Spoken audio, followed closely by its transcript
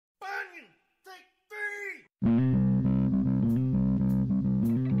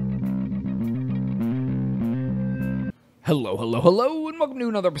Hello, hello, hello, and welcome to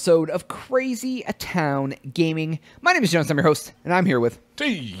another episode of Crazy Town Gaming. My name is Jonaas, I'm your host, and I'm here with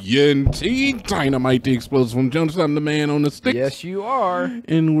TNT Dynamite, the explosive from Jonas. I'm the man on the sticks. Yes, you are.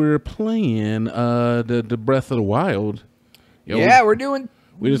 And we're playing the Breath of the Wild. Yo, yeah, we're doing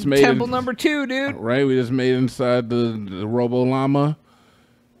we just made Temple number 2, dude. Right, we just made inside the Robo Llama,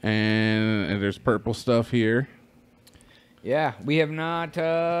 and there's purple stuff here. Yeah, we have not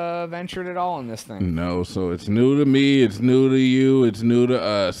ventured at all in this thing. No, so it's new to me, it's new to you, it's new to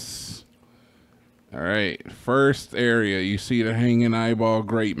us. All right, first area, you see the hanging eyeball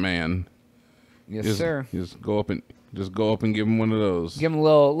great man. Yes, sir. Just go up and give him one of those. Give him a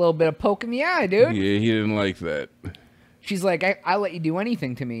little bit of poke in the eye, dude. Yeah, he didn't like that. She's like, I'll let you do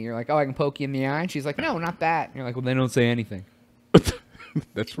anything to me. You're like, oh, I can poke you in the eye? And she's like, no, not that. And you're like, well, then don't say anything.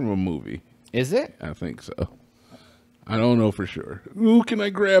 That's from a movie. Is it? I think so. I don't know for sure. Ooh, can I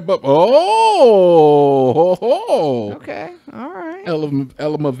grab up? Oh! Okay, all right.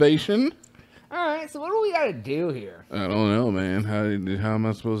 Elevation. All right, so what do we got to do here? I don't know, man. How am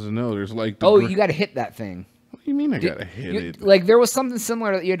I supposed to know? There's like you got to hit that thing. What do you mean I got to hit it? Like, there was something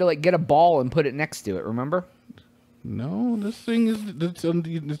similar that you had to, like, get a ball and put it next to it, remember? No, this thing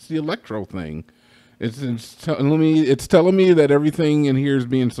it's the electro thing. It's telling me that everything in here is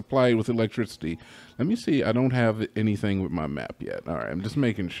being supplied with electricity. Let me see. I don't have anything with my map yet. All right, I'm just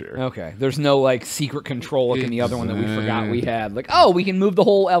making sure. Okay. There's no, like, secret control like in the other one that we forgot we had. Like, oh, we can move the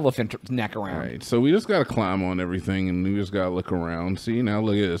whole elephant neck around. All right, so we just got to climb on everything, and we just got to look around. See, now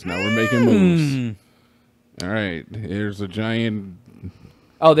look at this. Now we're making moves. All right, here's a giant...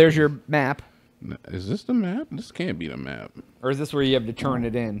 Oh, there's your map. Is this the map? This can't be the map. Or is this where you have to turn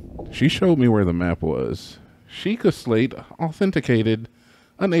it in? She showed me where the map was. Sheikah Slate authenticated,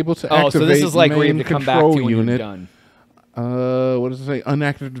 unable to activate. Oh, so this is like where you have main to come back to when unit. you're done. What does it say?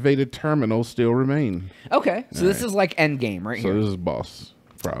 Unactivated terminals still remain. Okay, so this is like end game right here. So this is boss,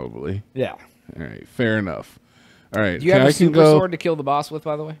 probably. Yeah. All right, fair enough. All right. Do you have a super sword to kill the boss with,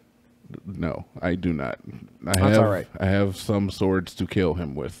 by the way? No, I do not. That's all right. I have some swords to kill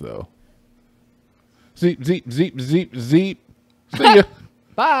him with, though. Zeep, zeep, zeep, zeep, zeep. See ya.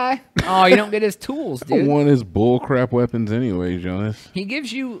 Bye. Oh, you don't get his tools, dude. I want his bullcrap weapons anyway, Jonas. He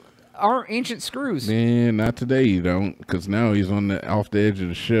gives you our ancient screws. Man, not today you don't, because now he's off the edge of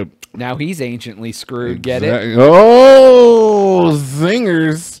the ship. Now he's anciently screwed. Get it? Oh,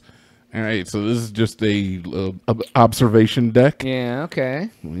 zingers. All right, so this is just a observation deck. Yeah, okay.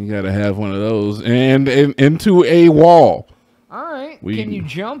 You got to have one of those. And into a wall. All right. Can you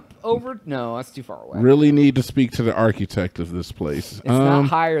jump over? No, that's too far away. Really need to speak to the architect of this place. It's not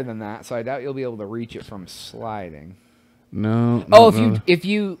higher than that, so I doubt you'll be able to reach it from sliding. No. If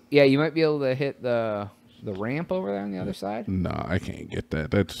you you might be able to hit the ramp over there on the other side. No, I can't get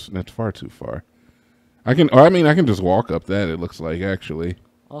that. That's far too far. I can just walk up that. It looks like actually.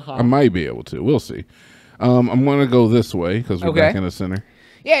 I might be able to. We'll see. I'm gonna go this way because we're back in the center.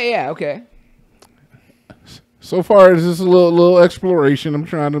 Yeah. Okay. So far, it's just a little exploration. I'm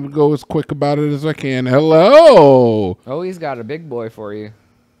trying to go as quick about it as I can. Hello. Oh, he's got a big boy for you.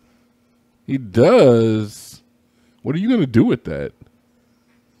 He does. What are you gonna do with that?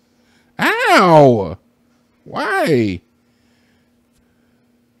 Ow! Why?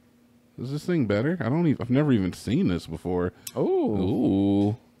 Is this thing better? I've never even seen this before.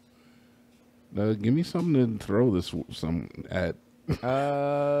 Oh. Ooh. Give me something to throw this at.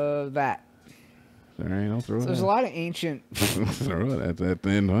 That. All right, I'll throw it. There's a lot of ancient. Throw it at that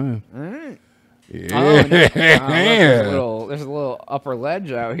thing, huh? All right. Yeah. There's a little upper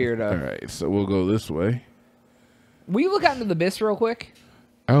ledge out here. All right, so we'll go this way. Will you look out into the abyss real quick?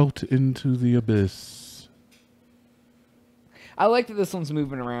 Out into the abyss. I like that this one's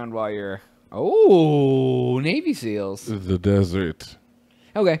moving around while you're... Oh, Navy SEALs. The desert.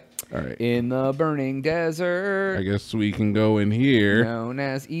 Okay. All right. In the burning desert. I guess we can go in here. Known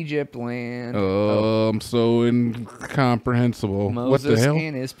as Egypt land. I'm so incomprehensible. Moses What the hell?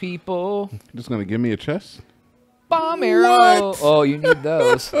 and his people. Just gonna give me a chest? Bomb arrow. What? Oh, you need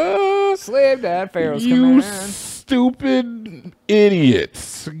those. Slave dad, Pharaoh's You command. stupid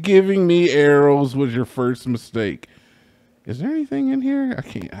idiots. Giving me arrows was your first mistake. Is there anything in here? I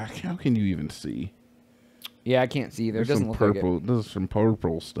can't. How can you even see? Yeah, I can't see either. It doesn't look purple. like it. There's some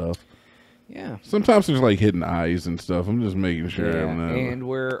purple stuff. Yeah. Sometimes there's like hidden eyes and stuff. I'm just making sure. Yeah, I'm not... and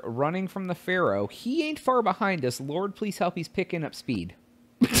we're running from the Pharaoh. He ain't far behind us. Lord, please help. He's picking up speed.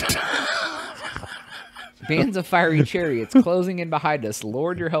 Bands of fiery chariots closing in behind us.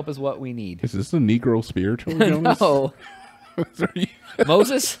 Lord, your help is what we need. Is this a Negro spiritual, Jonas? No.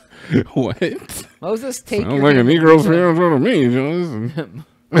 Moses? What? Moses, take Sounds your like a hand. Negro spiritual to me, Jonas.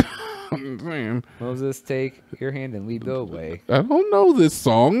 I'm saying. Moses, take your hand and lead the way. I don't know this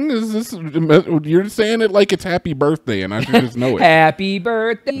song. Is this you're saying it like it's Happy Birthday, and I should just know it. Happy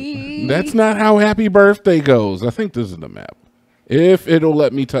birthday. That's not how Happy Birthday goes. I think this is the map. If it'll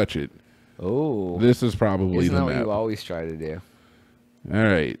let me touch it. Oh, This is probably isn't the that what map. you always try to do? All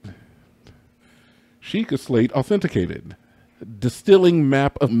right. Sheikah Slate authenticated. Distilling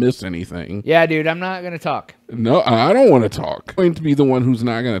map of miss anything. Yeah, dude, I'm not gonna talk. No, I don't want to talk. I'm going to be the one who's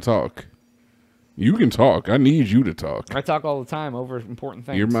not going to talk. You can talk. I need you to talk. I talk all the time over important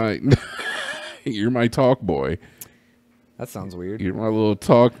things. You're my you're my talk boy. That sounds weird. You're my little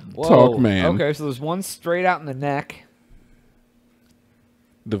talk Whoa. man. Okay, so there's one straight out in the neck.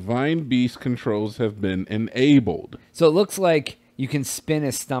 Divine Beast controls have been enabled. So it looks like you can spin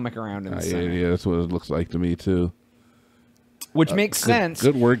his stomach around in the center. Yeah, that's what it looks like to me too. Which makes sense.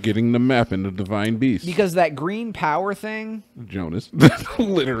 Good work getting the map into Divine Beast. Because that green power thing. Jonas.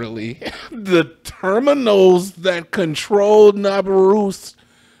 Literally. The terminals that control Nabarus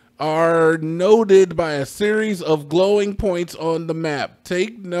are noted by a series of glowing points on the map.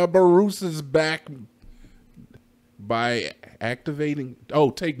 Take Nabarus's back by activating... Oh,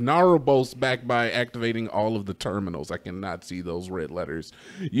 take Narubos back by activating all of the terminals. I cannot see those red letters.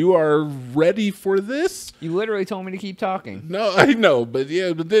 You are ready for this? You literally told me to keep talking. No, I know, but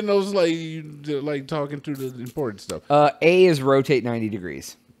yeah, but then I was like talking through the important stuff. A is rotate 90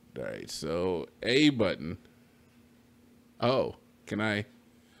 degrees. All right, so A button. Oh, can I?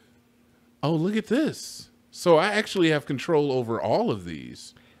 Oh, look at this. So I actually have control over all of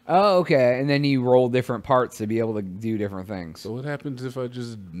these. Oh, okay. And then you roll different parts to be able to do different things. So what happens if I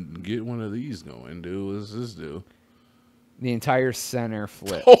just get one of these going, dude? What does this do? The entire center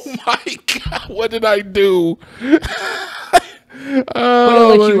flips. Oh my God, what did I do? But it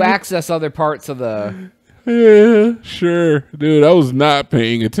lets you access other parts of the... Yeah, sure. Dude, I was not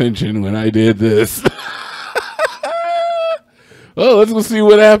paying attention when I did this. Oh, let's go see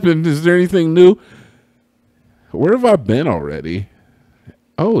what happened. Is there anything new? Where have I been already?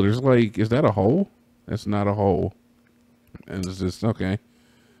 Oh, there's like, is that a hole? That's not a hole. And it's just, okay.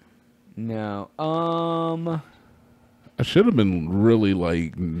 No. I should have been really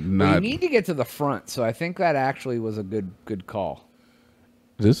like not. You need to get to the front, so I think that actually was a good call.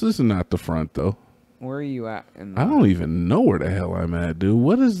 This is not the front though. Where are you at? I don't even know where the hell I'm at, dude.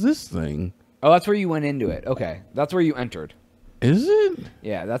 What is this thing? Oh, that's where you went into it. Okay. That's where you entered. Is it?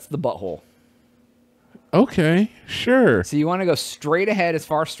 Yeah, that's the butthole. Okay, sure. So you want to go straight ahead, as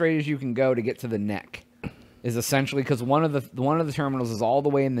far straight as you can go to get to the neck. Is essentially because one of the terminals is all the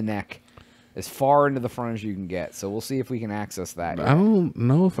way in the neck, as far into the front as you can get. So we'll see if we can access that. I don't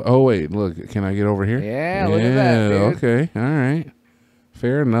know if. Oh wait, look. Can I get over here? Yeah, look at that, dude. Okay, all right.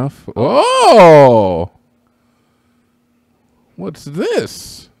 Fair enough. Oh, what's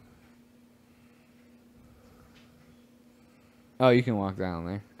this? Oh, you can walk down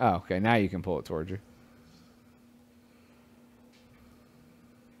there. Oh, okay. Now you can pull it towards you.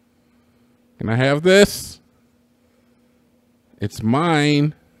 Can I have this? It's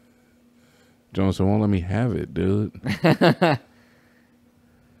mine. Johnson won't let me have it, dude. It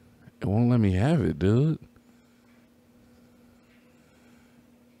won't let me have it, dude.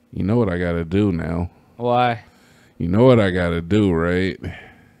 You know what I gotta do now. Why? You know what I gotta do, right?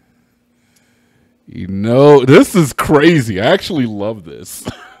 You know, this is crazy. I actually love this.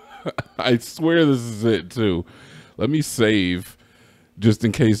 I swear this is it, too. Let me save just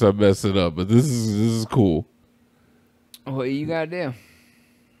in case I mess it up. But this is cool. What you gotta do?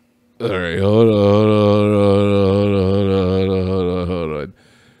 All right, hold on.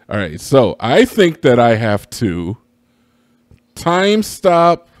 All right, so I think that I have to time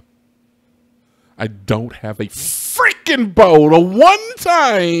stop. I don't have a freaking bow. The one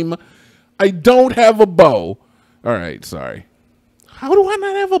time I don't have a bow. All right, sorry. How do I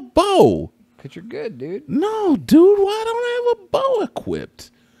not have a bow? Because you're good, dude. No, dude, why don't I have a bow equipped?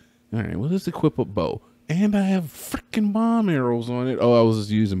 All right, well, let's equip a bow. And I have freaking bomb arrows on it. Oh, I was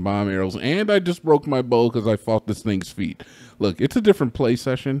just using bomb arrows. And I just broke my bow because I fought this thing's feet. Look, it's a different play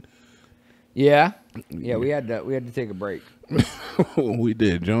session. Yeah? Yeah, we had to take a break. We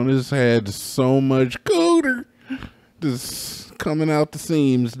did. Jonas had so much coder just coming out the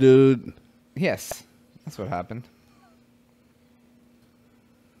seams, dude. Yes, that's what happened.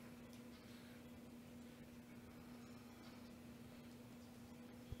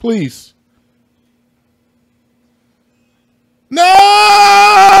 Please. No!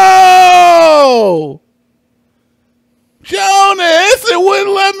 Jonas, it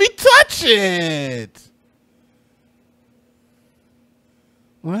wouldn't let me touch it.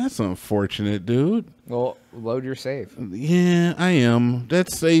 What that's unfortunate, dude. Well, load your save. Yeah, I am.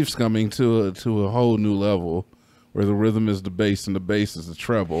 That save's coming to a whole new level, where the rhythm is the bass and the bass is the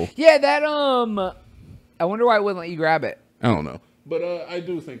treble. Yeah, that I wonder why it wouldn't let you grab it. I don't know, but I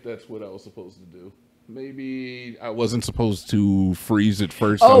do think that's what I was supposed to do. Maybe I wasn't supposed to freeze it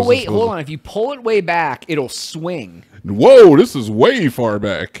first. Oh wait, hold on. If you pull it way back, it'll swing. Whoa, this is way far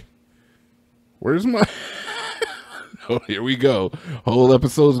back. Where's my? Oh, here we go. Whole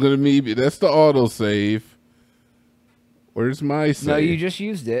episode's gonna be. That's the auto save. Where's my save? No, you just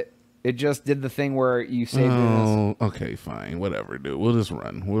used it. It just did the thing where you saved Oh, okay, fine. Whatever, dude. We'll just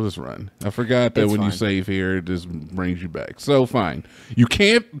run. I forgot that when you save here, it just brings you back. So, fine. You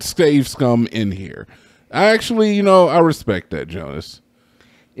can't save scum in here. Actually, I respect that, Jonas.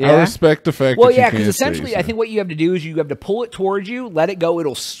 Yeah? I respect the fact that you can't because essentially, I think what you have to do is you have to pull it towards you, let it go,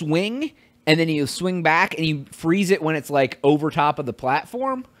 it'll swing, and then you swing back, and you freeze it when it's, like, over top of the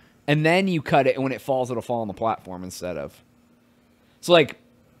platform, and then you cut it, and when it falls, it'll fall on the platform instead of. So, like,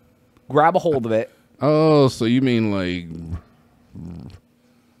 grab a hold of it. Oh, so you mean like...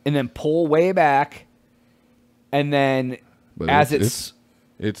 And then pull way back, and then but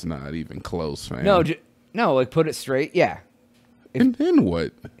it's not even close, man. No, like put it straight. Yeah. And then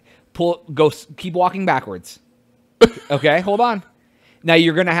what? Keep walking backwards. Okay, hold on. Now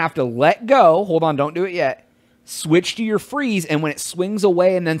you're going to have to let go. Hold on, don't do it yet. Switch to your freeze, and when it swings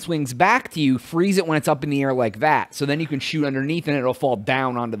away and then swings back to you, freeze it when it's up in the air like that. So then you can shoot underneath, and it'll fall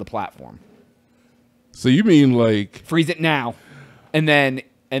down onto the platform. So you mean like... Freeze it now, and then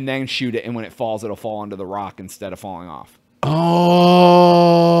shoot it, and when it falls, it'll fall onto the rock instead of falling off. Oh,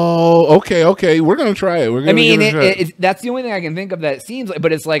 okay. We're gonna try it. That's the only thing I can think of that it seems like,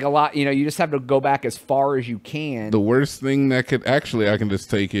 but it's like a lot. You just have to go back as far as you can. The worst thing that could actually, I can just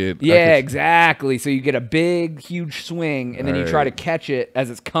take it. Yeah, exactly. So you get a big, huge swing, and then you try to catch it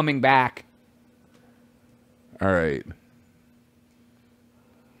as it's coming back. All right.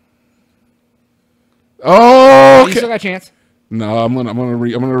 Oh, okay. You still got a chance. No, I'm gonna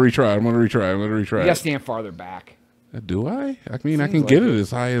retry. You gotta stand farther back. Do I? I mean, I can get it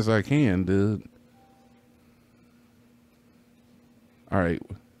as high as I can, dude. All right,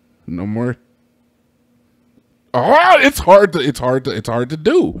 no more. Oh, it's hard to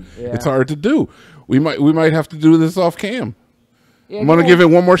do. Yeah. It's hard to do. We might have to do this off cam. Yeah, I'm gonna give it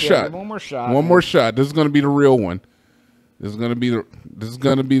one more shot. One more shot. One more shot. This is gonna be the real one. This is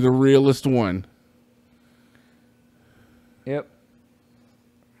gonna be the realest one. Yep.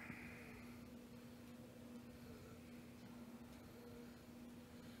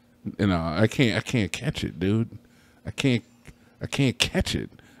 I can't catch it, dude. I can't catch it.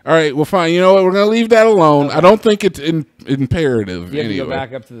 All right, well, fine. You know what? We're gonna leave that alone. Okay. I don't think it's imperative. You have to go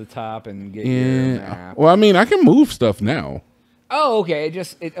back up to the top and get your map. Well, I mean, I can move stuff now. Oh, okay.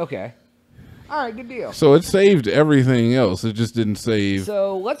 Okay. All right, good deal. So it saved everything else. It just didn't save.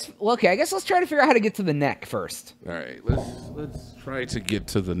 So I guess let's try to figure out how to get to the neck first. All right, let's try to get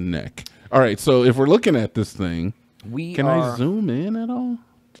to the neck. All right, so if we're looking at this thing, can I zoom in at all?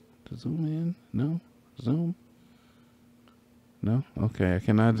 To zoom in? No. Zoom. No. Okay, I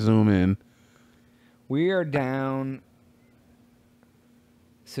cannot zoom in. We are down.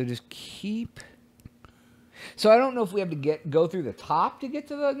 So just keep. So I don't know if we have to go through the top to get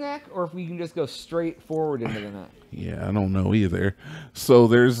to the neck, or if we can just go straight forward into the neck. Yeah, I don't know either. So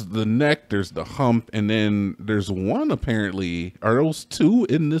there's the neck, there's the hump, and then there's one apparently. Are those two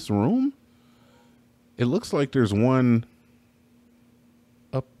in this room? It looks like there's one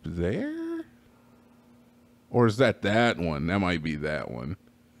up there? Or is that one? That might be that one.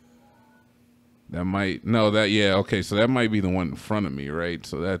 Yeah, okay, so that might be the one in front of me, right?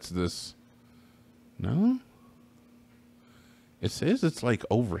 So that's this. No? It says it's like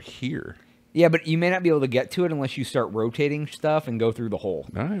over here. Yeah, but you may not be able to get to it unless you start rotating stuff and go through the hole.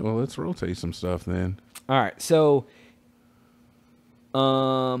 All right, well, let's rotate some stuff then. All right, so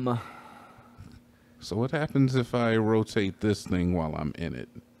So what happens if I rotate this thing while I'm in it?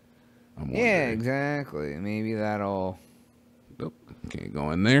 Yeah, exactly. Maybe that'll... Nope, can't go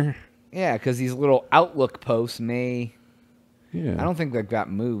in there. Yeah, because these little outlook posts may... Yeah. I don't think they've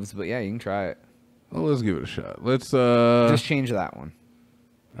got moves, but yeah, you can try it. Well, let's give it a shot. Let's just change that one.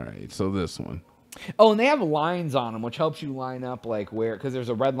 All right, so this one. Oh, and they have lines on them, which helps you line up like where, because there's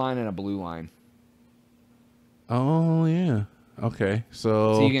a red line and a blue line. Oh yeah. Okay,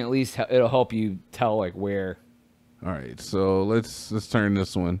 so you can at least it'll help you tell like where. All right, so let's turn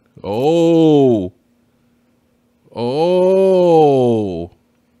this one. Oh.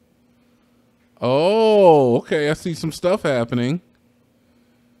 Okay, I see some stuff happening.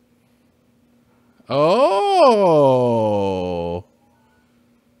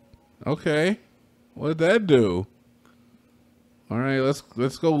 Okay. What'd that do? All right,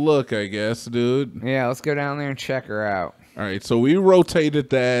 let's go look, I guess, dude. Yeah, let's go down there and check her out. All right, so we rotated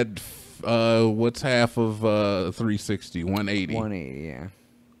that. What's half of 360? 180. 180, yeah.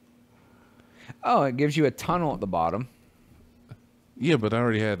 Oh, it gives you a tunnel at the bottom. Yeah, but I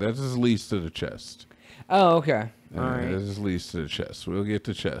already had that. This leads to the chest. Oh, okay. All right. This leads to the chest. We'll get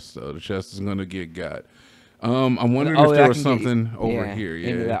the chest though. The chest is gonna get got. I'm wondering Oh, if that there was can get something over here. Yeah.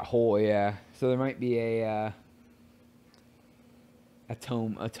 into that hole. Yeah. So there might be a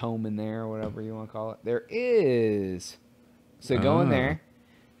tome in there, or whatever you want to call it. There is. So go in there.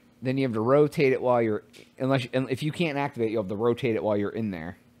 Then you have to rotate it while you're, if you can't activate it, you'll have to rotate it while you're in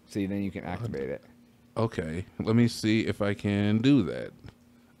there. So then you can activate it. Okay, let me see if I can do that.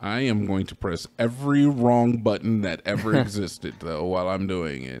 I am going to press every wrong button that ever existed, though, while I'm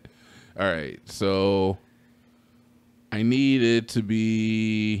doing it. All right, so I need it to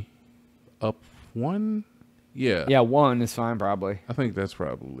be up 1. Yeah. Yeah, 1 is fine, probably. I think that's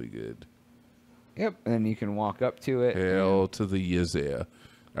probably good. Yep, and then you can walk up to it. Hell to the yeah.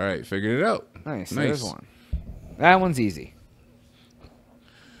 All right, figured it out. Nice. There's 1. That one's easy.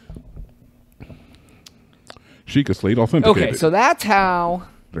 Sheikah Slate authenticated. Okay, so that's how.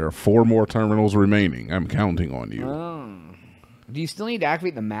 There are 4 more terminals remaining. I'm counting on you. Do you still need to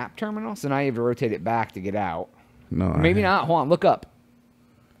activate the map terminal? So now you have to rotate it back to get out. No. Or maybe not. Hold on. Look up.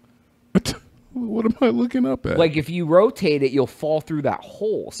 What am I looking up at? Like, if you rotate it, you'll fall through that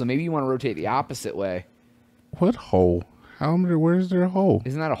hole. So maybe you want to rotate the opposite way. What hole? Where's there a hole?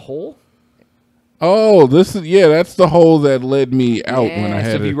 Isn't that a hole? Oh, that's the hole that led me out when I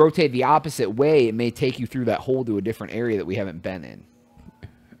had so if you rotate the opposite way, it may take you through that hole to a different area that we haven't been in.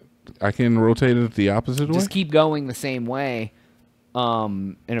 I can rotate it the opposite way? Just keep going the same way,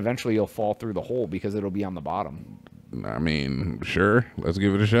 and eventually you'll fall through the hole because it'll be on the bottom. I mean, sure. Let's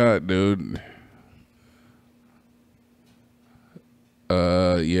give it a shot, dude.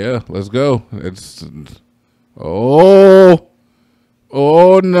 Yeah, let's go. Oh,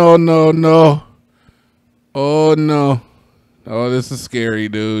 no. Oh, no. Oh, this is scary,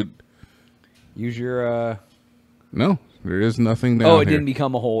 dude. Use your, No, there is nothing down here. Oh, it didn't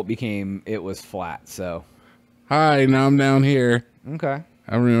become a hole. It was flat, so. Hi, now I'm down here. Okay.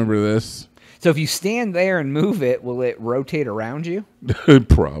 I remember this. So if you stand there and move it, will it rotate around you?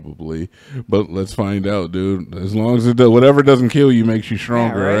 Probably. But let's find out, dude. As long as whatever doesn't kill you makes you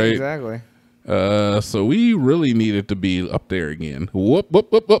stronger, yeah, right? Exactly. So we really need it to be up there again. Whoop.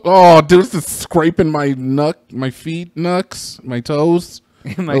 Oh, dude, this is scraping my feet knucks, my toes.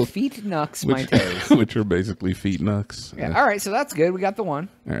 My feet knucks, my toes. Which are basically feet knucks. Yeah. All right, so that's good. We got the 1.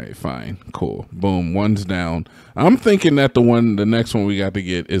 All right, fine. Cool. Boom. 1's down. I'm thinking that the next one we got to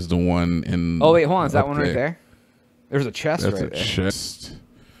get is the one in. Oh, wait, hold on. Is that one right there? There's a chest right there. That's a chest.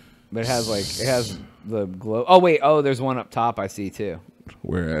 But it has the glow. Oh, wait. Oh, there's one up top I see, too.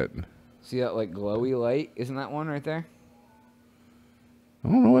 Where at? See that, like, glowy light? Isn't that one right there? I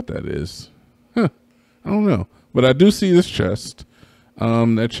don't know what that is. Huh. I don't know. But I do see this chest.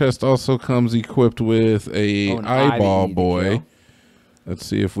 That chest also comes equipped with an eyeball boy. Let's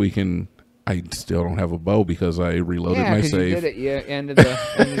see if we can. I still don't have a bow because I reloaded my save. You did it. You ended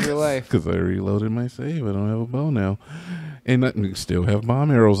your life. Because I reloaded my save. I don't have a bow now. And I still have bomb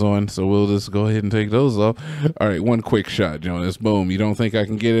arrows on, so we'll just go ahead and take those off. All right, one quick shot, Jonas. Boom. You don't think I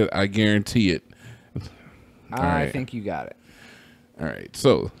can get it? I guarantee it. I think you got it. All right,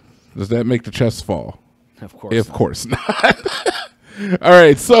 so does that make the chest fall? Of course. Of course not. All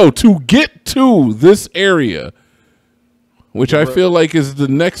right, so to get to this area, which I feel like is the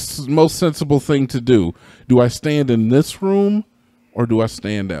next most sensible thing to do I stand in this room or do I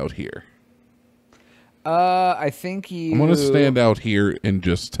stand out here? I think I'm going to stand out here and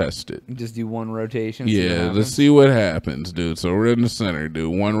just test it. Just do 1 rotation. Yeah, let's see what happens, dude. So we're in the center,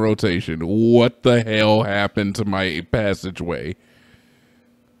 dude. 1 rotation. What the hell happened to my passageway?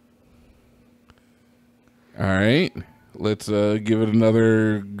 All right. Let's give it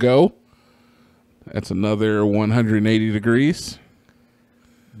another go. That's another 180 degrees.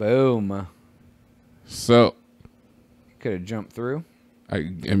 Boom. So. Could have jumped through. I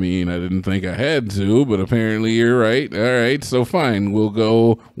mean, I didn't think I had to, but apparently you're right. All right, so fine. We'll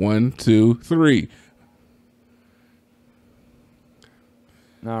go 1, 2, 3.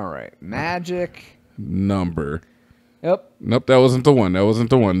 All right. Magic. Number. Yep. Nope, that wasn't the one.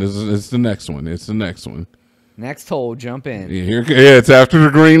 It's the next one. It's the next one. Next hole, jump in. Yeah, it's after the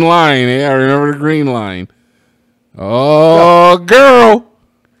green line. Yeah, I remember the green line. Oh, girl.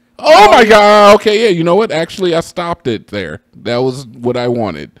 Oh, my God. Okay, yeah, you know what? Actually, I stopped it there. That was what I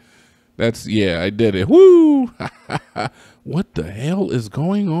wanted. I did it. Woo. What the hell is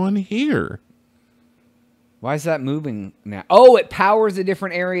going on here? Why is that moving now? Oh, it powers a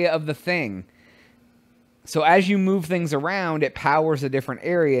different area of the thing. So as you move things around, it powers a different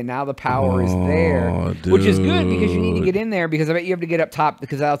area. Now the power is there, which is good because you need to get in there because I bet you have to get up top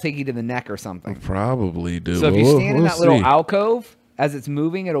because that'll take you to the neck or something. Probably do. So if you stand in that little alcove, as it's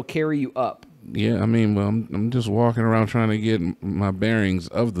moving, it'll carry you up. Yeah, I mean, well, I'm just walking around trying to get my bearings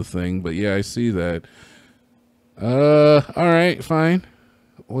of the thing, but yeah, I see that. All right, fine.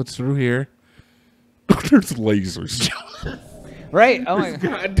 What's through here? There's lasers. Right? Oh my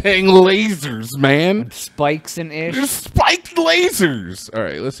god dang lasers, man. Spikes and ish. There's spiked lasers. All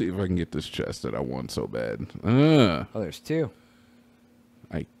right, let's see if I can get this chest that I want so bad. Oh, there's two.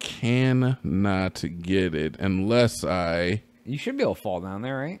 I cannot get it unless I... You should be able to fall down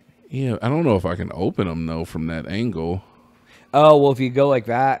there, right? Yeah, I don't know if I can open them, though, from that angle. Oh, well, if you go like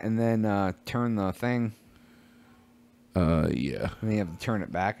that and then turn the thing... yeah. And then you have to turn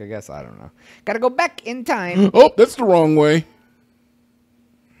it back, I guess. I don't know. Gotta go back in time. Oh, that's the wrong way.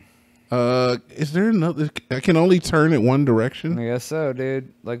 Is there another? I can only turn it one direction? I guess so,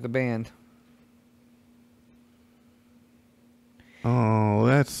 dude. Like the band. Oh,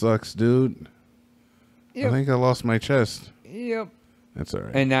 that sucks, dude. Yep. I think I lost my chest. Yep. That's all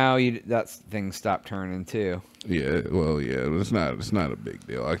right. And now that thing stopped turning too. Yeah, well, yeah, it's not a big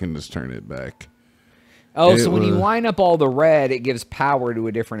deal. I can just turn it back. Oh, so when you line up all the red, it gives power to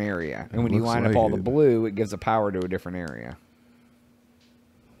a different area. And when you line up all the blue, it gives a power to a different area.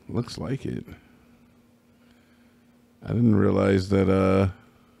 Looks like it. I didn't realize that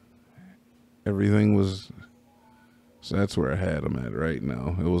everything was... So that's where I had him at right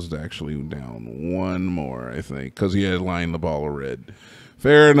now. It was actually down one more, I think, because he had lined up all of red.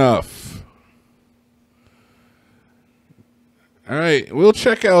 Fair enough. All right, we'll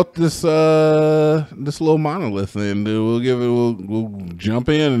check out this this little monolith then, dude. We'll jump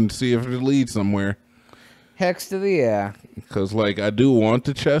in and see if it leads somewhere. Hex to the yeah. Because like I do want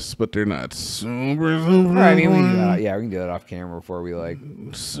the chests, but they're not super. I mean, we can do that off camera before we like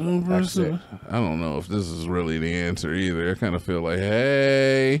super. I don't know if this is really the answer either. I kind of feel like,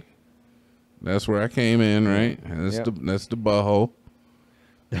 hey, that's where I came in, right? That's the butthole.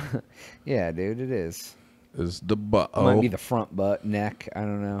 Yeah, dude, it is. It's the butt. Might be the front butt, neck. I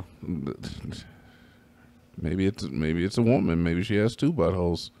don't know. Maybe it's a woman. Maybe she has two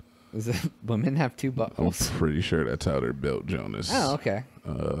buttholes. Does women have two buttholes? I'm pretty sure that's how they're built, Jonas. Oh, okay.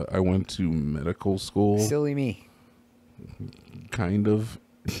 I went to medical school. Silly me. Kind of.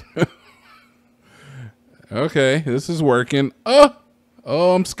 Okay, this is working. Oh,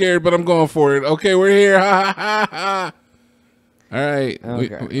 I'm scared, but I'm going for it. Okay, we're here. Ha ha ha ha. All right,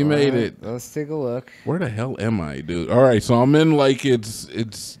 okay. we made it. Let's take a look. Where the hell am I, dude? All right, so I'm in like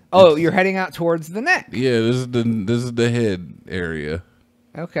it's. Oh, you're heading out towards the neck. Yeah, this is the head area.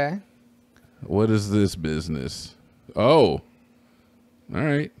 Okay. What is this business? Oh, all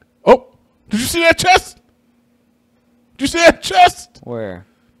right. Oh, did you see that chest? Did you see that chest? Where?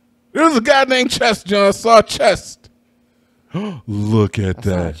 There was a guy named Chest, John. I saw a chest. Look at That's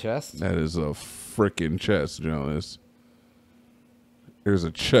that. not a chest. That is a freaking chest, Jonas. There's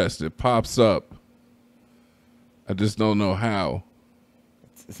a chest. It pops up. I just don't know how.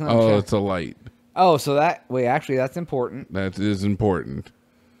 It's not a chest. It's a light. Oh, so actually, that's important. That is important.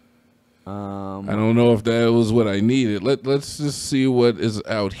 I don't know if that was what I needed. Let's just see what is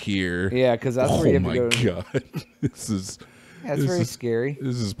out here. Yeah, because that's where you have to go. Oh my god, this is. That's very scary.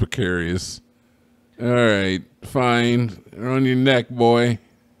 This is precarious. All right, fine. You're on your neck, boy.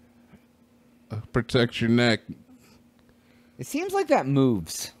 Protect your neck. It seems like that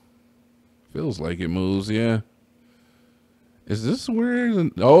moves. Feels like it moves, yeah. Is this where...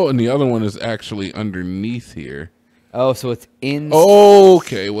 Oh, and the other one is actually underneath here. Oh, so it's in...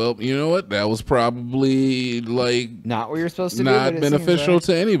 Okay, well, you know what? That was probably, like... Not what you're supposed to do, not beneficial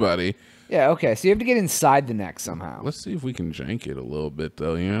to anybody. Yeah, okay. So you have to get inside the neck somehow. Let's see if we can jank it a little bit,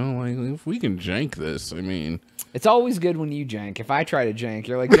 though, you know? Like, if we can jank this, I mean... It's always good when you jank. If I try to jank,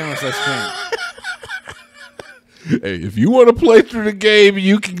 you're like, Jonas, let's jank. Hey, if you want to play through the game,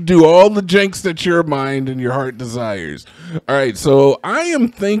 you can do all the janks that your mind and your heart desires. All right, so I am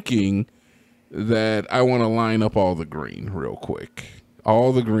thinking that I want to line up all the green real quick.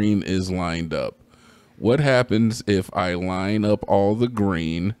 All the green is lined up. What happens if I line up all the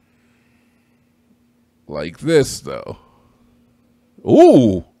green like this, though?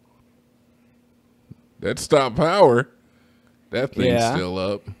 Ooh! That stopped power. That thing's still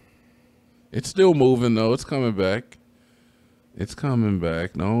up. It's still moving, though. It's coming back. It's coming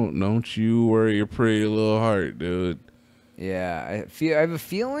back. Don't you worry your pretty little heart, dude. Yeah, I have a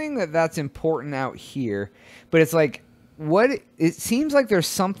feeling that that's important out here. But it's like, what it seems like there's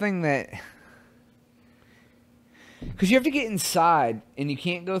something that because you have to get inside and you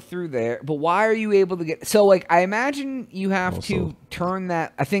can't go through there. But why are you able to get? So like I imagine you have to turn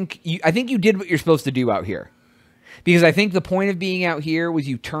that. I think you did what you're supposed to do out here. Because I think the point of being out here was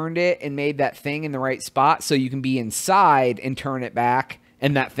you turned it and made that thing in the right spot so you can be inside and turn it back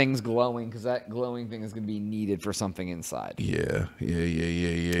and that thing's glowing because that glowing thing is going to be needed for something inside. Yeah.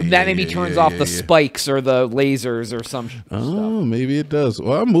 That maybe turns off the spikes or the lasers or some stuff. Maybe it does.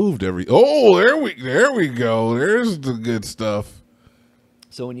 Well, I moved Oh, there we go. There's the good stuff.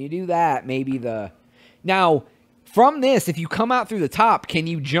 So when you do that, maybe now from this, if you come out through the top, can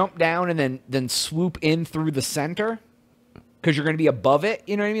you jump down and then swoop in through the center? Because you're going to be above it.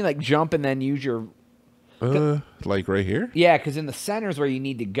 You know what I mean? Like jump and then use your... Like right here? Yeah, because in the center is where you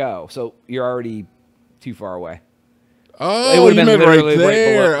need to go. So you're already too far away. Oh, it would have been right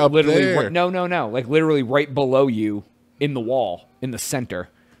there, up there. No. Like literally right below you in the wall, in the center,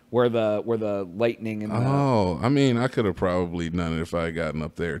 where the lightning and the... Oh, I mean, I could have probably done it if I had gotten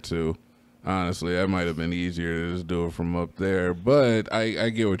up there too. Honestly, that might have been easier to just do it from up there. But I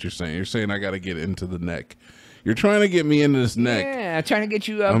get what you're saying. You're saying I got to get into the neck. You're trying to get me into this neck. Yeah, trying to get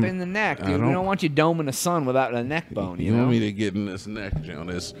you up in the neck, dude. We don't want you doming the sun without a neck bone, you know? Want me to get in this neck,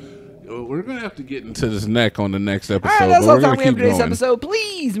 Jonas. We're going to have to get into this neck on the next episode. All right, that's all the time we have for today's episode.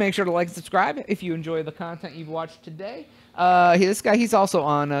 Please make sure to like and subscribe if you enjoy the content you've watched today. This guy, he's also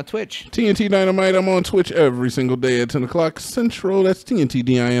on Twitch. TNT Dinomight. I'm on Twitch every single day at 10 o'clock Central. That's TNT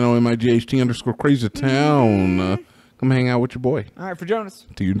DINOMIGHT _ Crazy Town. Come hang out with your boy. All right, for Jonas.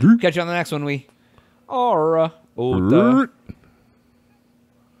 TNT. Catch you on the next one. We are...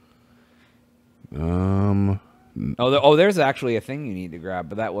 there's actually a thing you need to grab,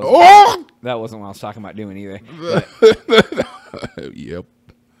 but that wasn't what I was talking about doing either. Yep.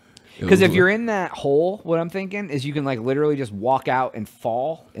 Because if you're in that hole, what I'm thinking is you can like literally just walk out and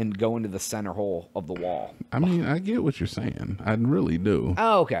fall and go into the center hole of the wall. I mean, I get what you're saying. I really do.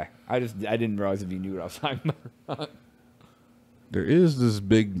 Oh, okay. I didn't realize if you knew what I was talking about. There is this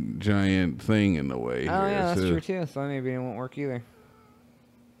big giant thing in the way. Oh, yeah, that's true too. So maybe it won't work either.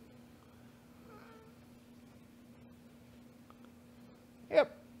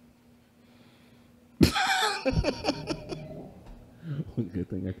 Yep. Good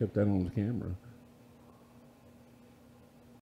thing I kept that on the camera.